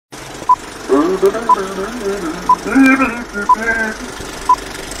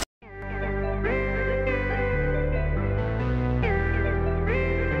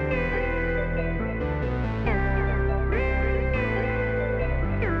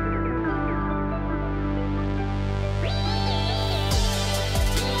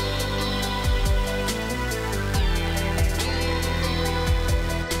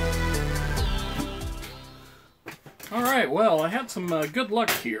Alright, well, I had some good luck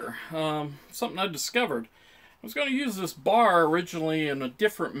here. Something I discovered. I was going to use this bar originally in a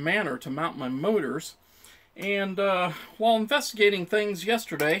different manner to mount my motors. And while investigating things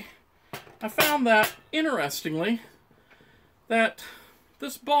yesterday, I found that, interestingly, that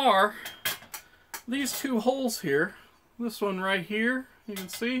this bar, these two holes here, this one right here, you can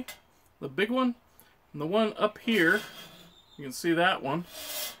see, the big one, and the one up here, you can see that one.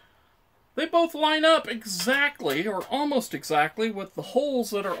 They both line up exactly, or almost exactly, with the holes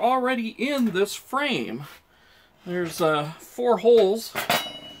that are already in this frame. There's 4 holes.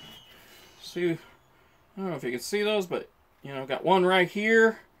 See, I don't know if you can see those, but, you know, got one right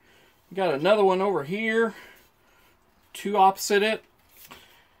here. Got another one over here. 2 opposite it.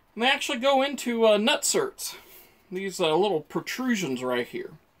 And they actually go into nutserts. These little protrusions right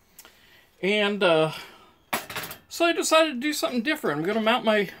here. And, so I decided to do something different.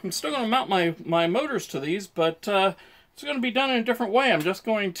 I'm still going to mount my motors to these, but it's going to be done in a different way. I'm just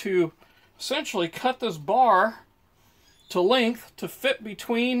going to essentially cut this bar to length to fit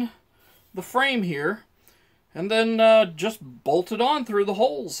between the frame here, and then just bolt it on through the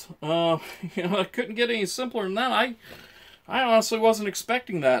holes. You know, I couldn't get any simpler than that. I honestly wasn't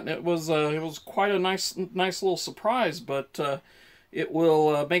expecting that. It was quite a nice little surprise, but it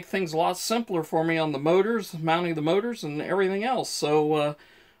will make things a lot simpler for me on the motors, mounting the motors, and everything else. So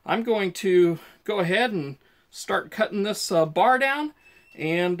I'm going to go ahead and start cutting this bar down,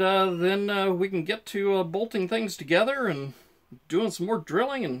 and then we can get to bolting things together and doing some more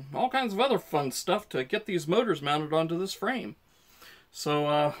drilling and all kinds of other fun stuff to get these motors mounted onto this frame.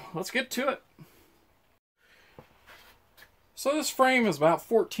 So let's get to it. So this frame is about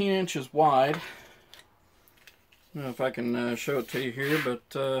 14 inches wide. I don't know if I can show it to you here, but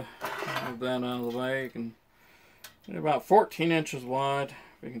move that out of the way. You can see about 14 inches wide,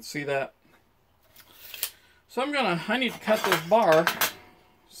 if you can see that. So I need to cut this bar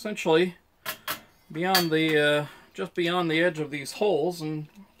essentially beyond the just beyond the edge of these holes, and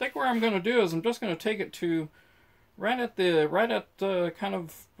I think what I'm going to do is I'm just going to take it to right at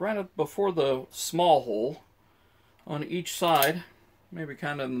before the small hole on each side, maybe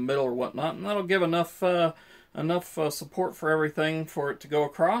kind of in the middle or whatnot, and that'll give enough support for everything for it to go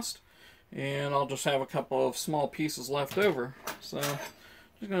across, and I'll just have a couple of small pieces left over. So I'm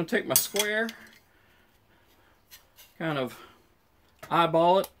just going to take my square, kind of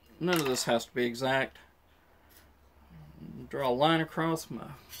eyeball it. None of this has to be exact. Draw a line across my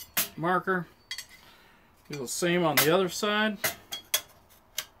marker. Do the same on the other side.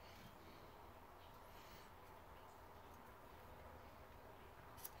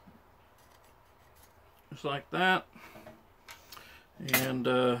 Just like that. And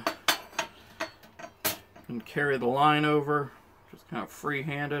can carry the line over. Just kind of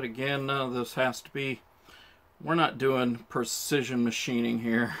free-handed. Again, none of this has to be, we're not doing precision machining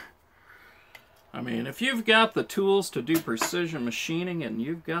here. I mean, if you've got the tools to do precision machining and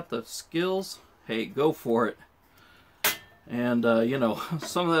you've got the skills, hey, go for it. And, you know,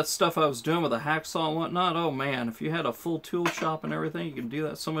 some of that stuff I was doing with a hacksaw and whatnot, oh man, if you had a full tool shop and everything, you could do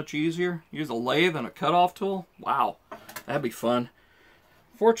that so much easier. Use a lathe and a cutoff tool. Wow, that'd be fun.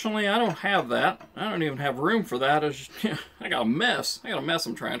 Fortunately, I don't have that. I don't even have room for that. I got a mess. I got a mess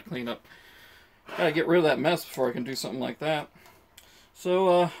I'm trying to clean up. Gotta get rid of that mess before I can do something like that.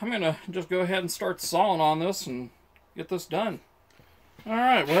 So I'm going to just go ahead and start sawing on this and get this done.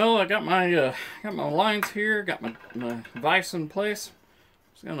 Alright, well, I got my lines here, got my vise in place.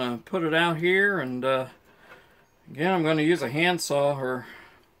 Just going to put it out here, and again, I'm going to use a handsaw or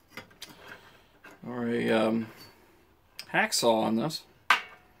a hacksaw on this.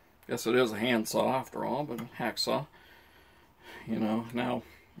 Guess it is a handsaw after all, but a hacksaw. You know, now,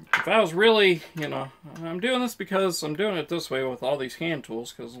 if I was really, you know, I'm doing this because I'm doing it this way with all these hand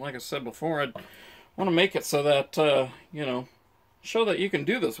tools, because like I said before, I want to make it so that, you know, show that you can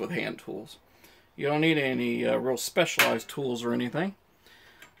do this with hand tools. You don't need any real specialized tools or anything.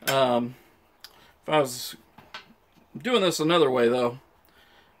 If I was doing this another way, though,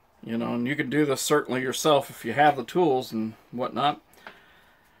 you know, and you can do this certainly yourself if you have the tools and whatnot,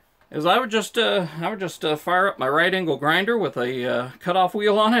 is I would just fire up my right angle grinder with a cutoff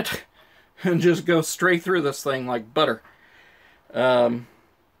wheel on it and just go straight through this thing like butter.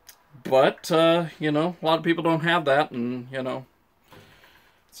 But, you know, a lot of people don't have that, and, you know,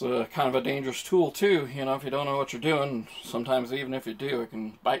 it's a kind of a dangerous tool too, you know, if you don't know what you're doing. Sometimes even if you do, it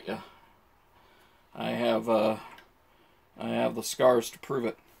can bite you. I have the scars to prove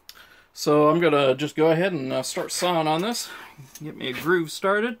it. So I'm going to just go ahead and start sawing on this. Get me a groove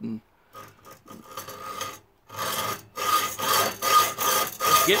started and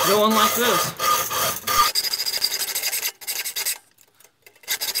get going like this.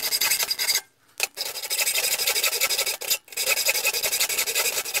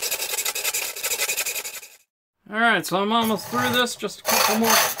 Alright, so I'm almost through this, just a couple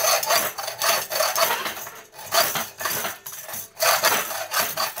more.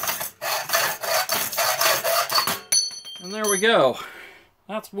 And there we go.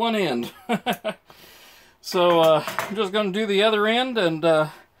 That's one end. So I'm just going to do the other end, and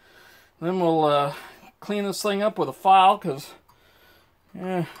then we'll clean this thing up with a file, because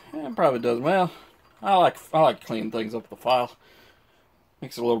it probably does. Well, I like cleaning things up with a file.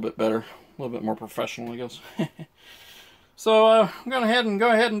 Makes it a little bit better, a little bit more professional, I guess. So I'm going to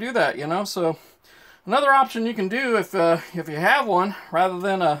go ahead and do that, you know. So another option you can do if you have one, rather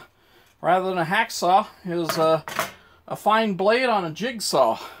than a hacksaw, is a fine blade on a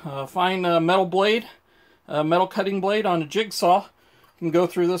jigsaw. A fine metal blade, metal cutting blade on a jigsaw. You can go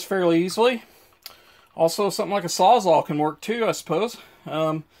through this fairly easily. Also, something like a sawzall can work too, I suppose.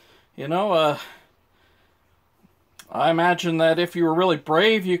 You know, I imagine that if you were really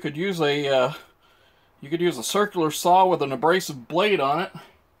brave, you could use a circular saw with an abrasive blade on it.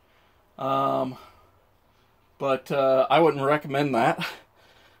 But I wouldn't recommend that.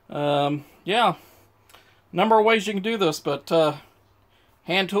 Yeah, number of ways you can do this, but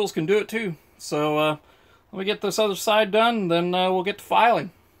hand tools can do it too. So let me get this other side done, then we'll get to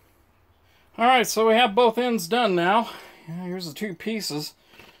filing. Alright, so we have both ends done now. Here's the two pieces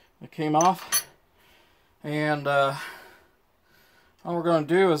that came off. And all we're going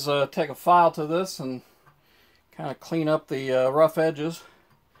to do is take a file to this and kind of clean up the rough edges.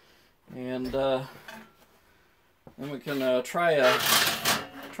 And then we can try a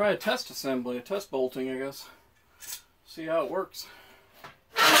test assembly, a test bolting, I guess. See how it works.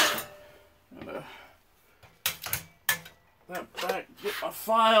 And, that back, get my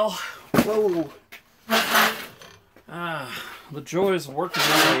file. Whoa! The joys of working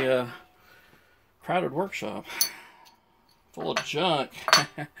in a crowded workshop full of junk.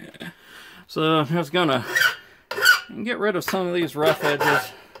 So I'm just gonna get rid of some of these rough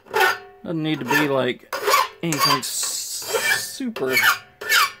edges. Doesn't need to be like anything super.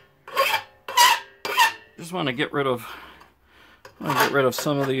 Just want to get rid of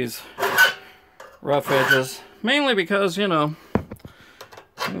some of these rough edges, mainly because, you know,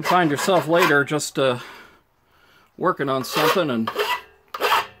 you can find yourself later just working on something and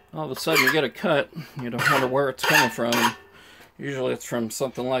all of a sudden you get a cut. You don't wonder where it's coming from. And usually it's from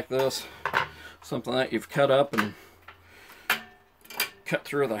something like this, something that you've cut up and cut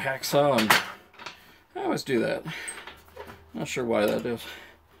through with a hacksaw. And I always do that. Not sure why that is.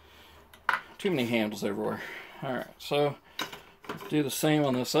 Too many handles everywhere. Alright, so do the same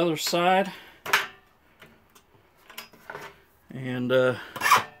on this other side. And yeah,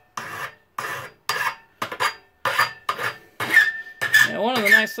 one of the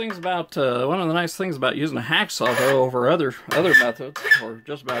nice things about using a hacksaw, though, over other methods, or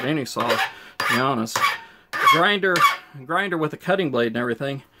just about any saw, to be honest, grinder with a cutting blade and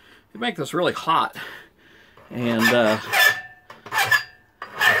everything, you make this really hot. And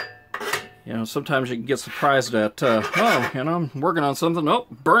you know, sometimes you can get surprised at, oh, you know, I'm working on something, oh,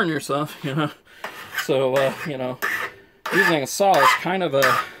 burn yourself, you know. So, you know, using a saw is kind of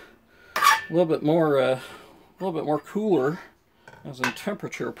a little bit more cooler as a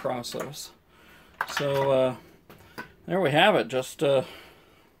temperature process. So, there we have it, just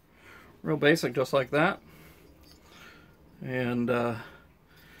real basic, just like that. And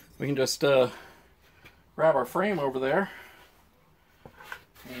we can just grab our frame over there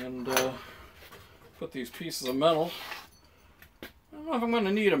and put these pieces of metal. I don't know if I'm going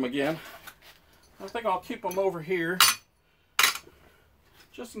to need them again. I think I'll keep them over here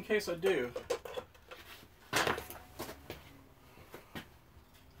just in case I do.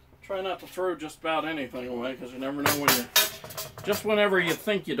 Try not to throw just about anything away, because you never know when just whenever you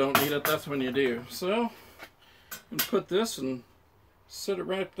think you don't need it, that's when you do. So I'm going to put this and sit it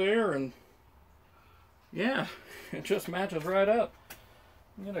right there, and yeah, it just matches right up.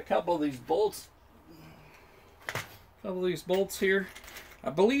 Get a couple of these bolts. Here. I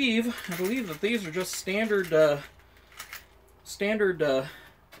believe that these are just standard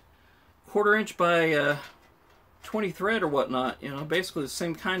 1/4 inch by 20 thread or whatnot. You know, basically the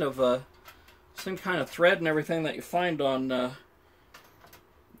same kind of thread and everything that you find on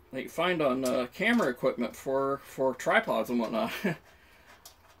camera equipment for tripods and whatnot.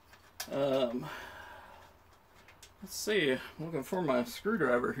 Let's see. I'm looking for my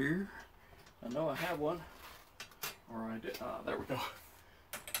screwdriver here. I know I have one, or I did. There we go.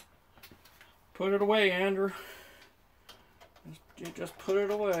 Put it away, Andrew. Just put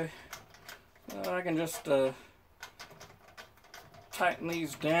it away. I can just tighten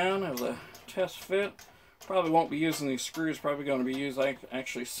these down as a test fit. Probably won't be using these screws. Probably going to be using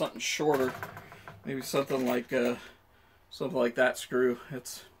actually something shorter. Maybe something like that screw.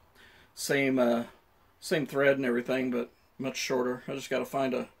 It's same thread and everything, but much shorter. I just got to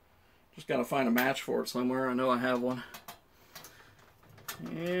find a match for it somewhere. I know I have one.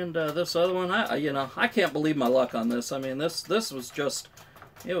 And this other one, I can't believe my luck on this. I mean, this was just,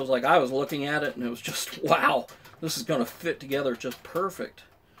 it was like I was looking at it and it was just, wow, this is going to fit together just perfect.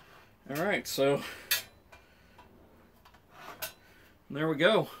 All right, so there we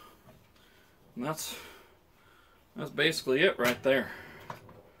go. And that's basically it right there.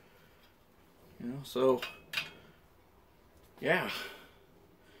 You know, so yeah.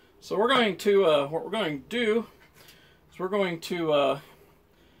 So we're going to what we're going to do is we're going to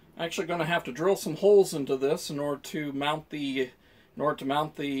actually going to have to drill some holes into this in order to mount the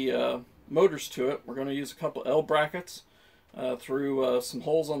motors to it. We're going to use a couple L brackets through some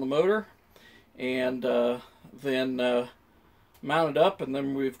holes on the motor, and then mount it up, and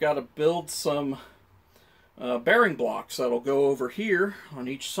then we've got to build some bearing blocks that'll go over here on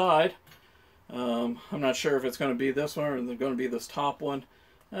each side. I'm not sure if it's going to be this one or it's going to be this top one,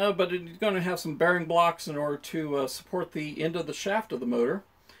 but it's going to have some bearing blocks in order to support the end of the shaft of the motor,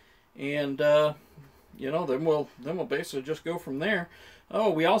 and you know, then we'll basically just go from there.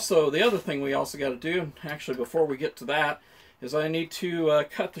 Oh, the other thing we also got to do, actually before we get to that, is I need to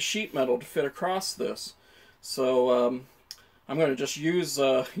cut the sheet metal to fit across this. So I'm going to just use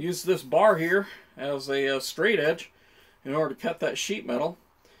this bar here as a straight edge in order to cut that sheet metal.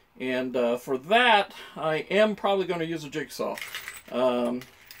 And for that, I am probably going to use a jigsaw.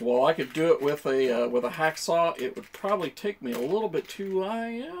 Well, I could do it with a hacksaw. It would probably take me a little bit too.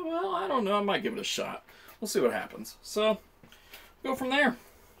 Well, I don't know. I might give it a shot. We'll see what happens. So, go from there.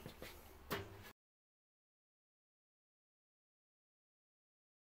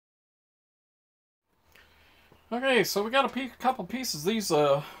 Okay, so we got a couple pieces of these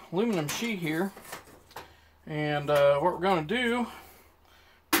aluminum sheet here, and what we're going to do,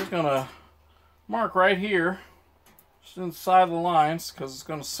 we're just going to mark right here, just inside the lines, because it's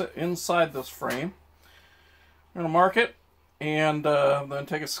going to sit inside this frame. I'm going to mark it, and then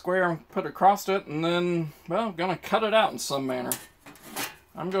take a square and put it across it, and then, well, I'm going to cut it out in some manner.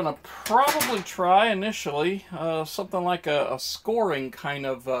 I'm going to probably try initially something like a scoring kind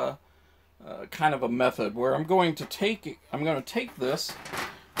of a method, where I'm going to take this,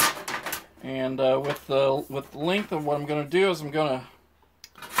 and with the length of what I'm going to do is I'm going to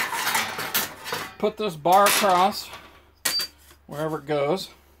put this bar across wherever it goes,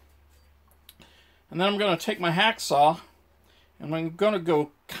 and then I'm going to take my hacksaw and I'm going to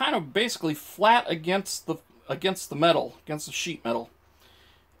go kind of basically flat against the metal, against the sheet metal,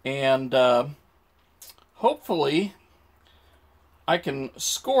 and hopefully I can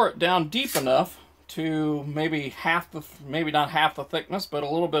score it down deep enough to maybe not half the thickness, but a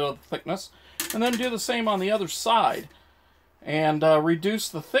little bit of the thickness, and then do the same on the other side, and reduce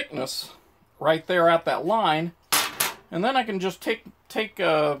the thickness right there at that line, and then I can just take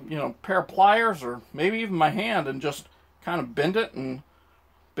you know, pair of pliers or maybe even my hand and just kind of bend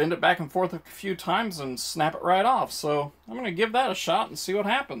it back and forth a few times and snap it right off. So I'm going to give that a shot and see what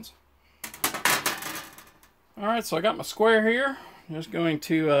happens. Alright, so I got my square here. I'm just going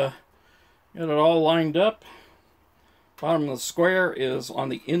to get it all lined up. Bottom of the square is on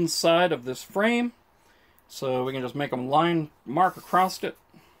the inside of this frame, so we can just make a mark across it.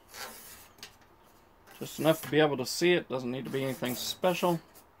 Just enough to be able to see it. Doesn't need to be anything special.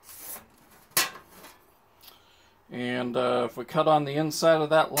 And if we cut on the inside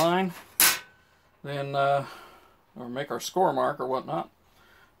of that line, then or make our score mark or whatnot,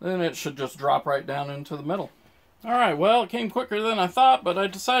 then it should just drop right down into the middle. Alright, well, it came quicker than I thought, but I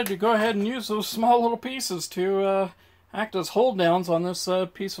decided to go ahead and use those small little pieces to act as hold downs on this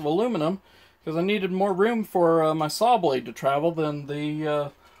piece of aluminum, because I needed more room for my saw blade to travel than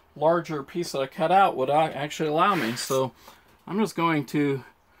the larger piece that I cut out would actually allow me. So I'm just going to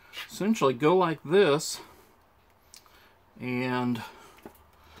essentially go like this and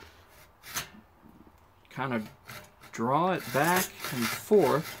kind of draw it back and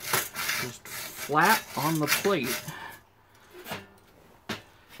forth, just flat on the plate.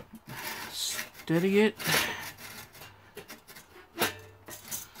 Steady it.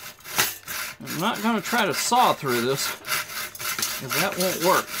 I'm not going to try to saw through this, because that won't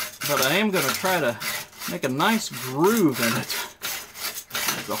work. But I am going to try to make a nice groove in it.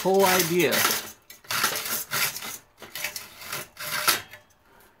 That's the whole idea.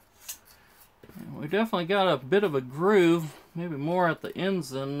 We definitely got a bit of a groove, maybe more at the ends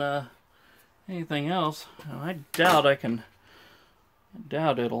than anything else. I doubt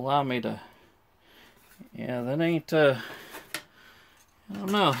it'll allow me to. Yeah, that ain't. I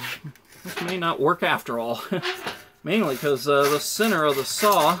don't know. This may not work after all. Mainly because the center of the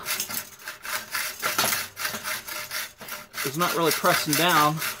saw is not really pressing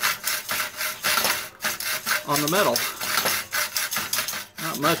down on the metal.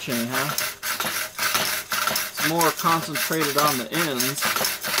 Not much, anyhow. It's more concentrated on the ends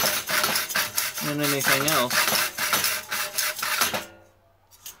than anything else.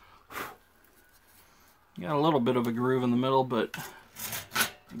 Got a little bit of a groove in the middle, but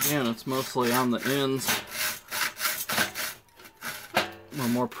again, it's mostly on the ends where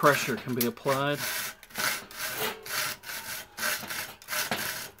more pressure can be applied.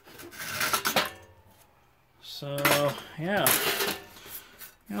 So, yeah,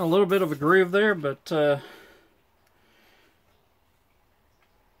 got a little bit of a groove there, but I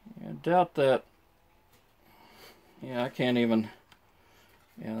doubt that. Yeah, I can't even.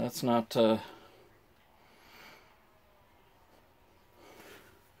 Yeah, that's not. Yeah.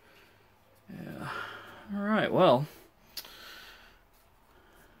 All right. Well,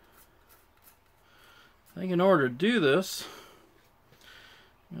 I think in order to do this,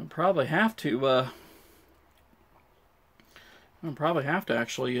 I'll probably have to. I'll probably have to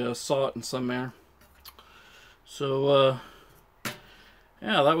actually saw it in some manner. So,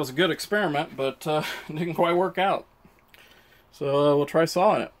 yeah, that was a good experiment, but it didn't quite work out. So we'll try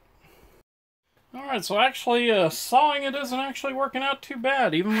sawing it. Alright, so actually sawing it isn't actually working out too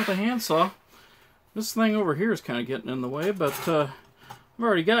bad, even with a handsaw. This thing over here is kind of getting in the way, but I've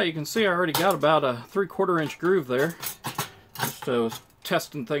already got, you can see I already got about a 3/4 inch groove there. Just was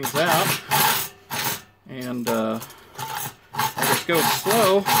testing things out. And I just go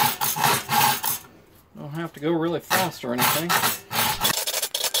slow. Don't have to go really fast or anything.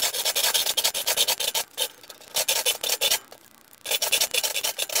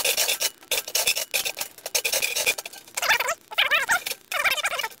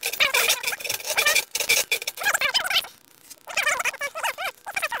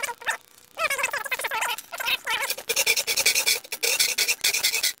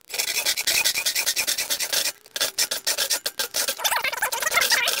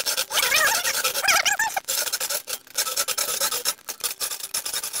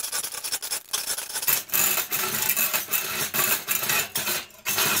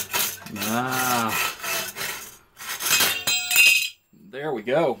 There we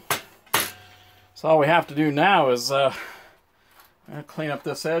go. So all we have to do now is clean up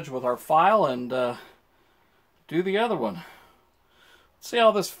this edge with our file and do the other one. Let's see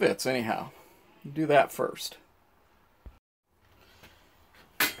how this fits anyhow. Do that first.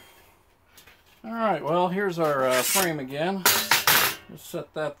 Alright, well here's our frame again. Just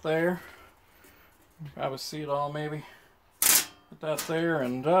set that there. Probably see it all maybe. Put that there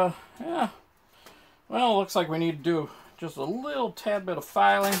and yeah. Well, it looks like we need to do just a little tad bit of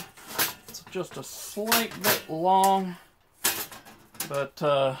filing. It's just a slight bit long, but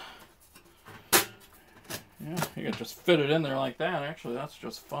yeah, you can just fit it in there like that. Actually, that's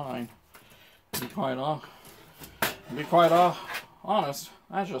just fine. To be quite honest,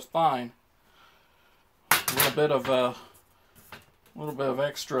 that's just fine. A little bit of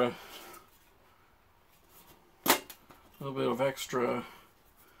extra.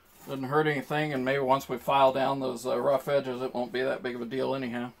 Doesn't hurt anything, and maybe once we file down those rough edges, it won't be that big of a deal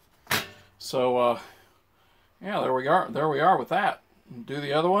anyhow. So yeah, there we are with that. Do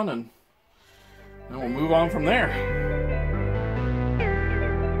the other one, and then we'll move on from there.